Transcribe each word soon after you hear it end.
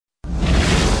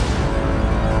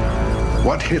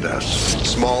What hit us?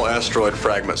 Small asteroid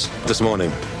fragments. This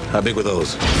morning. How big were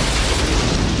those?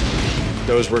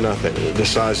 Those were nothing. The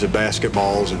size of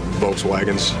basketballs and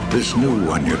Volkswagens. This new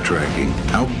one you're tracking,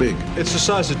 how big? It's the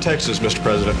size of Texas, Mr.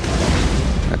 President.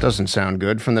 That doesn't sound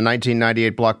good. From the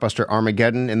 1998 blockbuster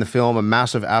Armageddon, in the film, a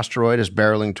massive asteroid is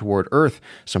barreling toward Earth.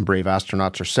 Some brave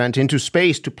astronauts are sent into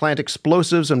space to plant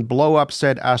explosives and blow up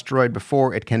said asteroid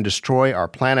before it can destroy our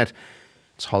planet.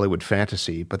 It's Hollywood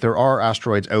fantasy, but there are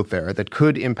asteroids out there that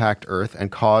could impact Earth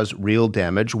and cause real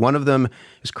damage. One of them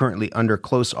is currently under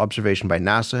close observation by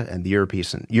NASA and the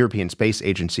European Space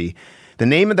Agency. The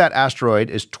name of that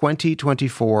asteroid is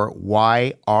 2024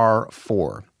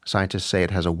 YR4. Scientists say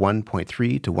it has a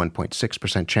 1.3 to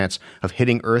 1.6% chance of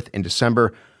hitting Earth in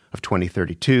December of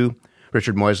 2032.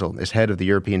 Richard Moisel is head of the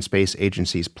European Space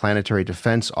Agency's Planetary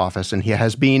Defense Office, and he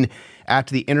has been at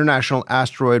the International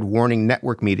Asteroid Warning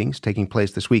Network meetings taking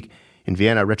place this week in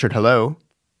Vienna. Richard, hello.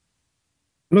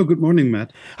 Hello, good morning,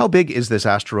 Matt. How big is this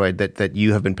asteroid that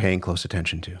you have been paying close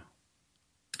attention to?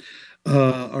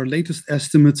 Our latest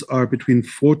estimates are between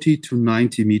 40 to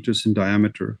 90 meters in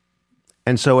diameter.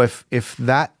 And so if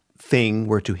that thing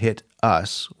were to hit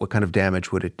us, what kind of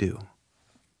damage would it do?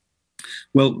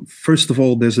 Well, first of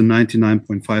all, there's a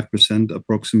 99.5%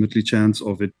 approximately chance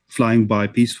of it flying by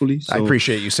peacefully. So I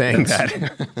appreciate you saying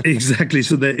that. Exactly.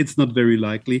 So that it's not very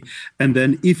likely. And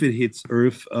then if it hits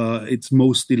Earth, it's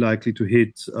mostly likely to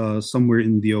hit somewhere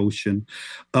in the ocean.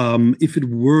 If it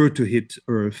were to hit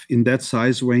Earth in that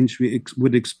size range, we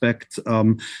would expect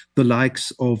the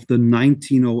likes of the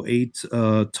 1908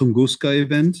 Tunguska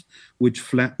event, which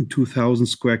flattened 2,000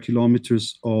 square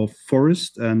kilometers of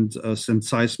forest and sent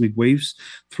seismic waves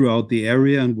throughout the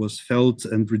area and was felt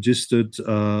and registered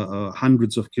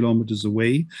hundreds of kilometers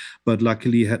away, but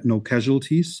luckily had no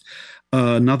casualties.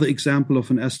 Another example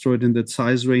of an asteroid in that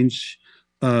size range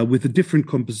with a different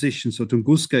composition. So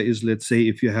Tunguska is, let's say,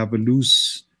 if you have a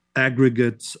loose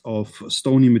aggregate of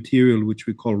stony material, which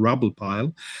we call rubble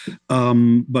pile.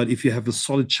 But if you have a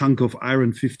solid chunk of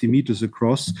iron 50 meters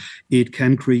across, it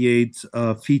can create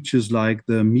features like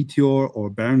the Meteor or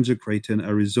Barringer crater in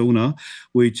Arizona,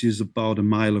 which is about a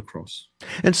mile across.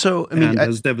 And so, I mean, and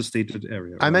has devastated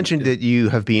area. I mentioned that you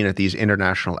have been at these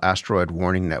International Asteroid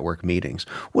Warning Network meetings.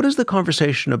 What is the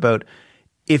conversation about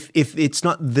if it's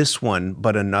not this one,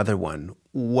 but another one,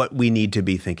 what we need to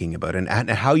be thinking about and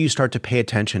how you start to pay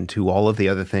attention to all of the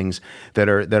other things that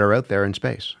are out there in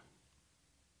space?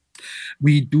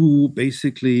 We do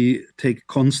basically take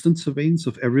constant surveillance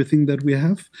of everything that we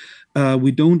have.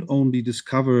 We don't only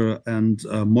discover and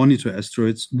monitor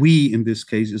asteroids. We, in this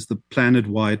case, is the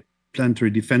planet-wide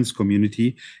planetary defense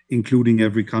community, including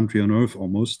every country on Earth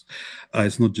almost.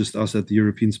 It's not just us at the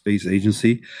European Space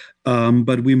Agency.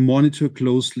 But we monitor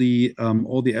closely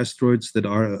all the asteroids that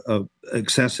are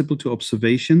accessible to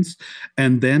observations.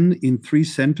 And then in 3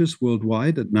 centers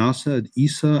worldwide, at NASA, at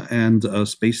ESA, and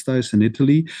Space Dice in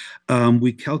Italy,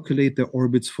 we calculate their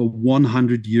orbits for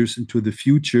 100 years into the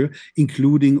future,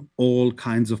 including all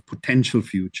kinds of potential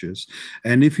futures.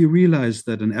 And if you realize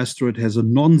that an asteroid has a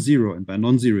non-zero, and by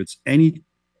non-zero, it's any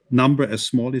number as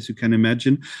small as you can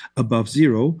imagine above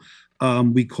zero,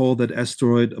 we call that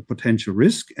asteroid a potential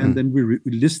risk, and then we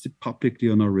list it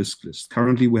publicly on our risk list.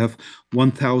 Currently, we have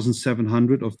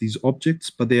 1,700 of these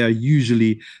objects, but they are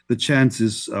usually, the chance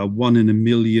is 1 in a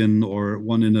million or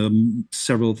 1 in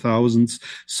several thousands.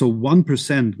 So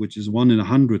 1%, which is 1 in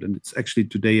 100, and it's actually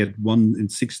today at 1 in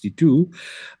 62,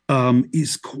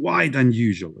 is quite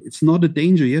unusual. It's not a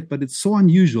danger yet, but it's so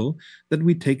unusual that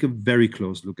we take a very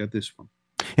close look at this one.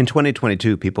 In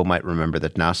 2022, people might remember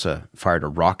that NASA fired a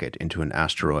rocket into an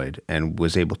asteroid and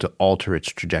was able to alter its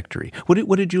trajectory.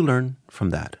 What did you learn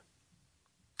from that?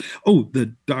 Oh,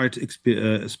 the DART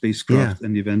spacecraft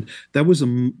and event. That was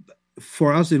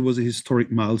for us, it was a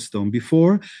historic milestone.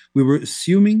 Before, we were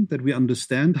assuming that we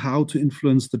understand how to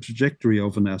influence the trajectory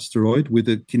of an asteroid with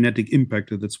a kinetic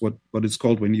impactor. That's what it's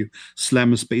called when you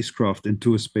slam a spacecraft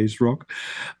into a space rock.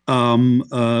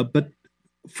 But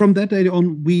from that day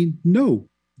on, we know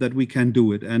that we can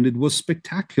do it, and it was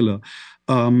spectacular.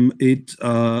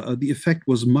 The effect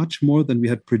was much more than we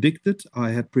had predicted.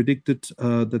 I had predicted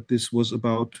that this was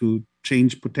about to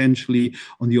change potentially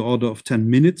on the order of 10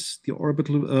 minutes, the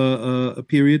orbital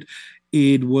period.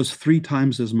 It was 3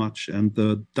 times as much, and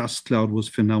the dust cloud was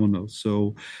phenomenal.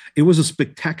 So it was a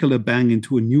spectacular bang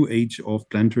into a new age of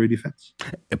planetary defense.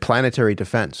 Planetary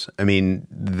defense. I mean,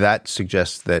 that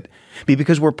suggests that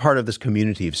because we're part of this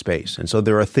community of space, and so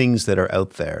there are things that are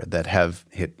out there that have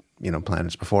hit,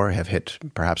 planets before, have hit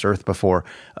perhaps Earth before,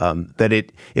 that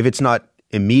if it's not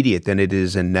immediate, then it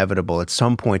is inevitable at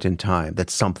some point in time that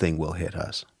something will hit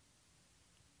us.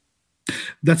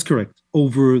 That's correct.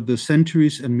 Over the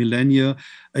centuries and millennia,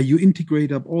 you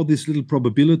integrate up all these little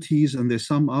probabilities and they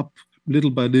sum up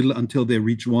little by little until they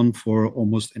reach one for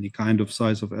almost any kind of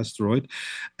size of asteroid.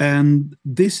 And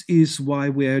this is why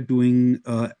we're doing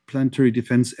planetary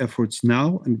defense efforts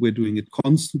now, and we're doing it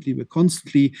constantly. We're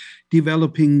constantly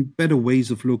developing better ways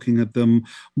of looking at them,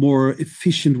 more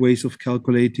efficient ways of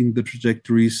calculating the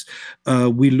trajectories.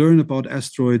 We learn about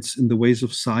asteroids in the ways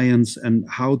of science and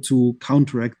how to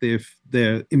counteract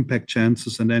their impact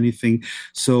chances and anything.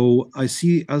 So I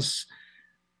see us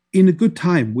in a good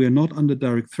time. We're not under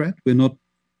direct threat. We're not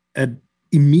at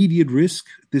immediate risk.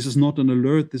 This is not an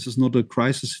alert. This is not a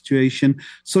crisis situation.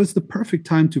 So it's the perfect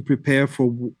time to prepare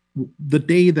for the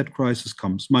day that crisis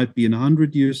comes. Might be in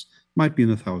 100 years, might be in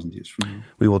 1,000 years from now.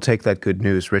 We will take that good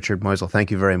news. Richard Meusel,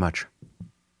 thank you very much.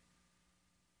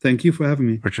 Thank you for having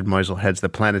me. Richard Meusel heads the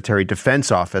Planetary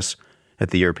Defense Office at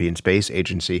the European Space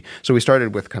Agency. So we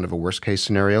started with kind of a worst-case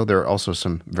scenario. There are also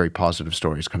some very positive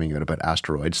stories coming out about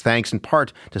asteroids, thanks in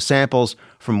part to samples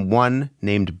from one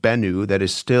named Bennu that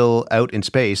is still out in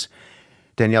space.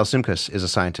 Danielle Simkus is a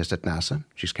scientist at NASA.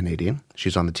 She's Canadian.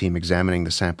 She's on the team examining the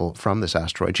sample from this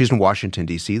asteroid. She's in Washington,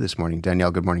 D.C. this morning.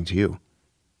 Danielle, good morning to you.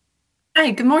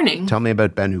 Hi, good morning. Tell me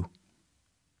about Bennu.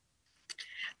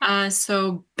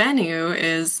 So Bennu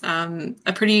is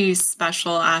a pretty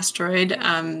special asteroid.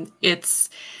 It's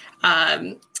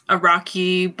a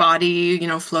rocky body,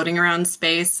 floating around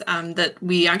space that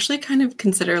we actually kind of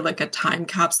consider like a time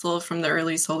capsule from the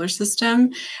early solar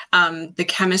system. The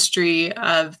chemistry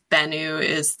of Bennu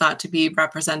is thought to be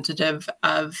representative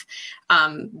of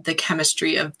the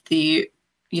chemistry of the,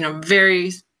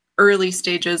 very early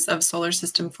stages of solar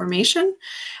system formation.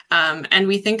 And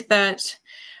we think that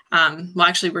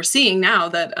we're seeing now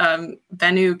that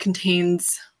Bennu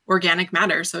contains organic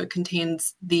matter. So it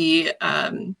contains the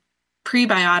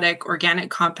prebiotic organic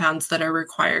compounds that are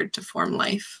required to form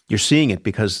life. You're seeing it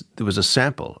because there was a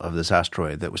sample of this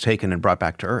asteroid that was taken and brought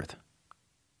back to Earth.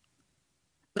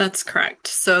 That's correct.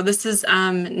 So this is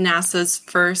NASA's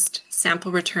first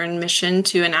sample return mission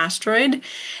to an asteroid.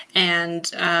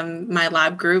 And my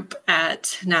lab group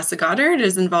at NASA Goddard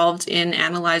is involved in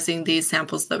analyzing these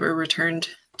samples that were returned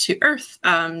to Earth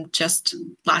just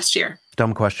last year.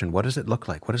 Dumb question. What does it look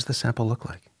like? What does the sample look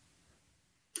like?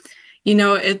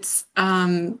 It's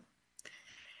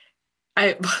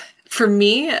for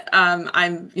me,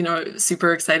 I'm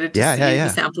super excited to see the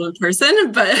sample in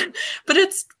person, but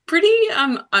it's pretty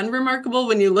unremarkable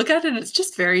when you look at it. It's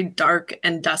just very dark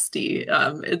and dusty.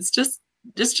 It's just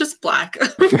black.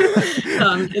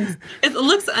 It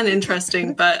looks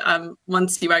uninteresting, but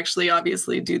once you actually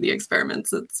obviously do the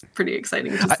experiments, it's pretty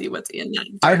exciting to see what's in that.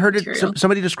 I heard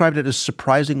somebody described it as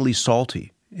surprisingly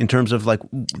salty in terms of like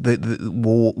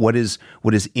what is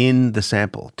in the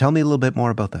sample. Tell me a little bit more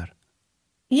about that.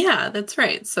 Yeah, that's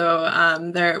right.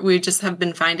 So we just have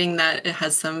been finding that it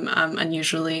has some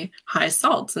unusually high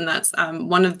salts, and that's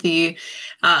one of the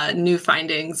new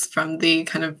findings from the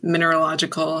kind of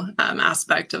mineralogical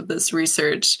aspect of this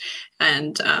research.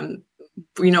 And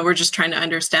we're just trying to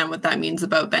understand what that means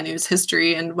about Bennu's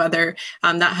history and whether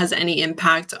that has any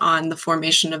impact on the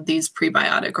formation of these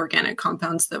prebiotic organic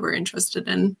compounds that we're interested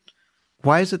in.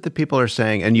 Why is it that people are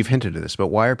saying, and you've hinted at this, but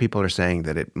why are people saying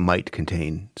that it might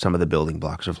contain some of the building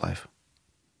blocks of life?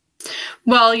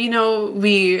 Well,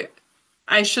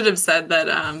 I should have said that,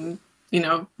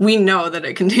 we know that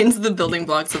it contains the building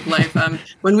blocks of life.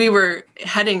 When we were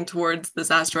heading towards this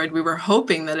asteroid, we were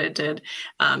hoping that it did.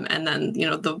 And then,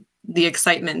 the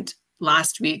excitement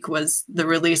last week was the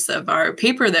release of our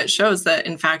paper that shows that,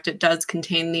 in fact, it does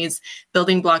contain these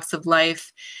building blocks of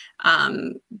life.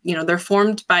 They're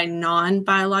formed by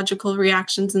non-biological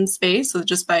reactions in space, so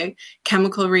just by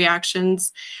chemical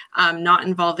reactions, not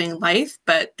involving life,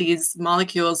 but these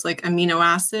molecules like amino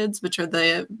acids, which are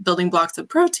the building blocks of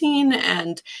protein,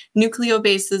 and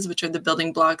nucleobases, which are the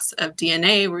building blocks of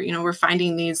DNA. We're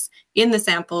finding these in the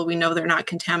sample. We know they're not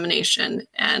contamination,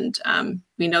 and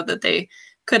we know that they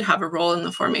could have a role in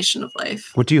the formation of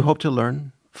life. What do you hope to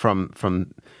learn from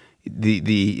the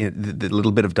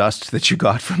little bit of dust that you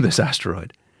got from this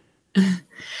asteroid?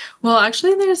 Well,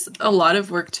 actually, there's a lot of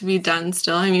work to be done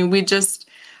still. I mean,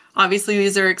 obviously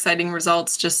these are exciting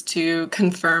results just to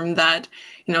confirm that,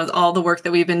 all the work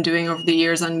that we've been doing over the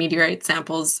years on meteorite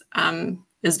samples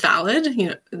is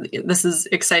valid. This is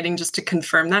exciting just to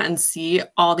confirm that and see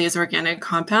all these organic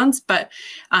compounds. But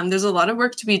there's a lot of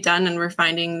work to be done, and we're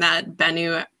finding that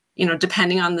Bennu,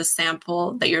 depending on the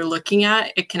sample that you're looking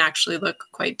at, it can actually look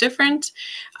quite different.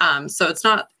 So it's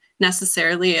not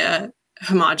necessarily a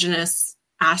homogeneous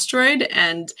asteroid,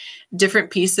 and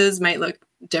different pieces might look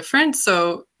different.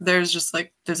 So there's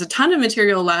a ton of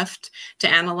material left to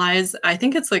analyze. I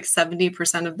think it's like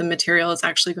 70% of the material is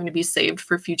actually going to be saved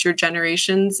for future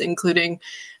generations, including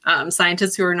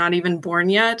scientists who are not even born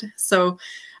yet. So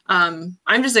I'm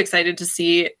just excited to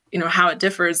see, how it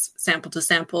differs sample to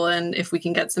sample, and if we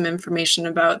can get some information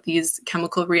about these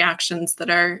chemical reactions that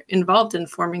are involved in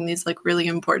forming these like really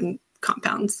important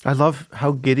compounds. I love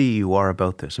how giddy you are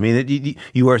about this. I mean,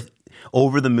 you are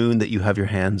over the moon that you have your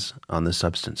hands on this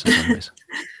substance in some ways.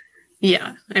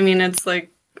 Yeah. I mean, this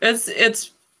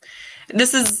is,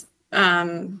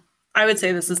 I would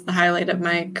say this is the highlight of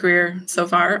my career so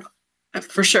far,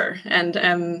 for sure.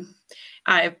 And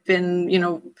I've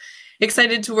been,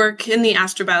 excited to work in the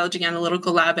astrobiology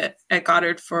analytical lab at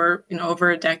Goddard for,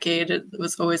 over a decade. It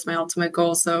was always my ultimate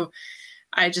goal. So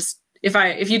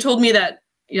if you told me that,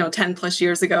 10 plus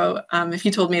years ago, if you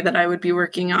told me that I would be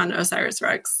working on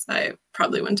OSIRIS-REx, I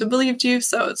probably wouldn't have believed you.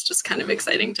 So it's just kind of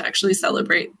exciting to actually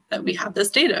celebrate that we have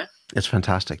this data. It's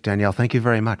fantastic. Danielle, thank you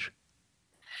very much.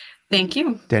 Thank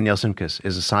you. Danielle Simkus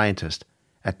is a scientist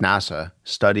at NASA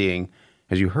studying,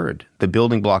 as you heard, the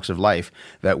building blocks of life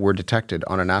that were detected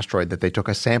on an asteroid that they took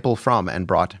a sample from and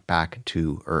brought back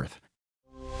to Earth.